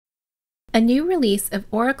A new release of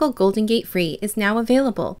Oracle GoldenGate Free is now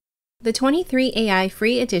available. The 23 AI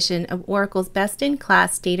Free edition of Oracle's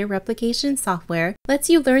best-in-class data replication software lets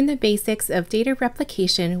you learn the basics of data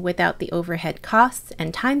replication without the overhead costs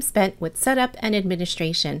and time spent with setup and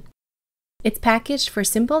administration. It's packaged for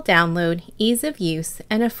simple download, ease of use,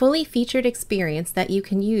 and a fully featured experience that you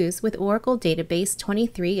can use with Oracle Database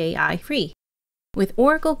 23 AI Free. With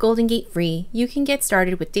Oracle GoldenGate Free, you can get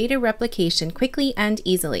started with data replication quickly and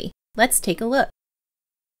easily. Let's take a look.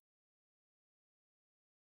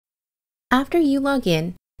 After you log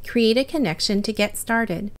in, create a connection to get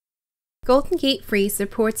started. GoldenGate Free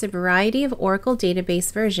supports a variety of Oracle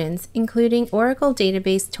database versions, including Oracle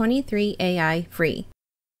Database 23 AI Free.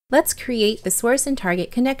 Let's create the source and target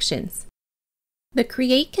connections. The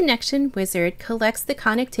Create Connection wizard collects the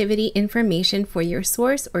connectivity information for your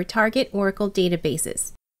source or target Oracle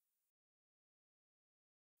databases.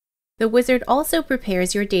 The wizard also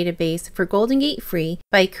prepares your database for GoldenGate Free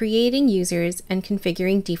by creating users and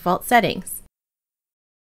configuring default settings.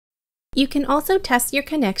 You can also test your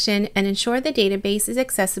connection and ensure the database is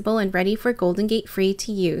accessible and ready for GoldenGate Free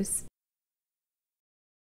to use.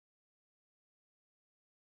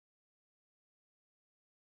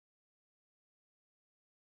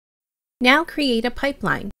 Now create a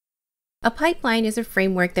pipeline. A pipeline is a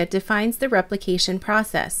framework that defines the replication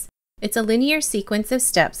process. It's a linear sequence of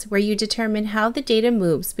steps where you determine how the data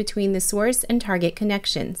moves between the source and target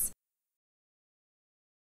connections.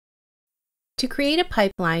 To create a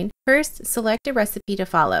pipeline, first select a recipe to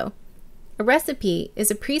follow. A recipe is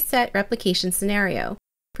a preset replication scenario.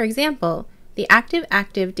 For example, the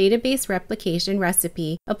active-active database replication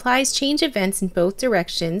recipe applies change events in both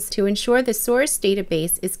directions to ensure the source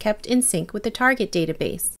database is kept in sync with the target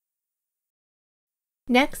database.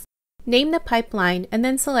 Next, name the pipeline and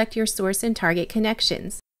then select your source and target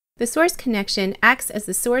connections. The source connection acts as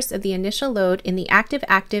the source of the initial load in the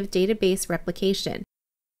active-active database replication.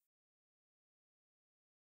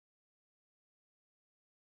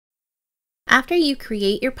 After you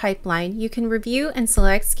create your pipeline, you can review and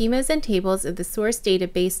select schemas and tables of the source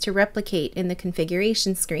database to replicate in the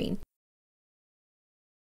configuration screen.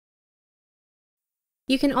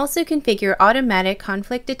 You can also configure automatic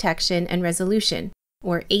conflict detection and resolution,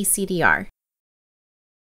 or ACDR.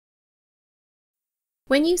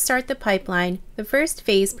 When you start the pipeline, the first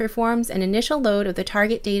phase performs an initial load of the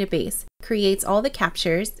target database, creates all the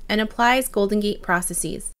captures, and applies GoldenGate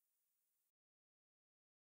processes.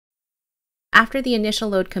 After the initial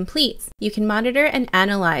load completes, you can monitor and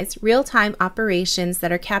analyze real-time operations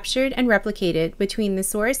that are captured and replicated between the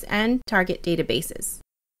source and target databases.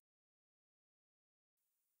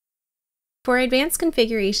 For advanced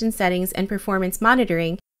configuration settings and performance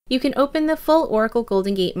monitoring, you can open the full Oracle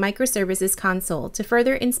GoldenGate Microservices console to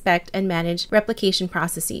further inspect and manage replication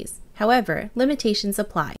processes. However, limitations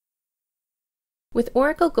apply. With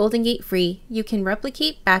Oracle GoldenGate Free, you can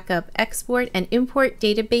replicate, backup, export, and import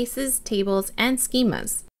databases, tables, and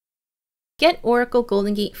schemas. Get Oracle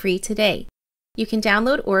GoldenGate Free today. You can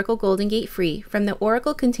download Oracle GoldenGate Free from the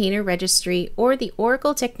Oracle Container Registry or the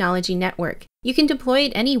Oracle Technology Network. You can deploy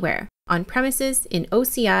it anywhere, on-premises, in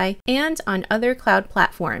OCI, and on other cloud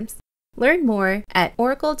platforms. Learn more at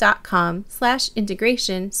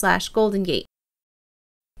oracle.com/integration/GoldenGate.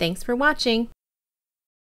 Thanks for watching.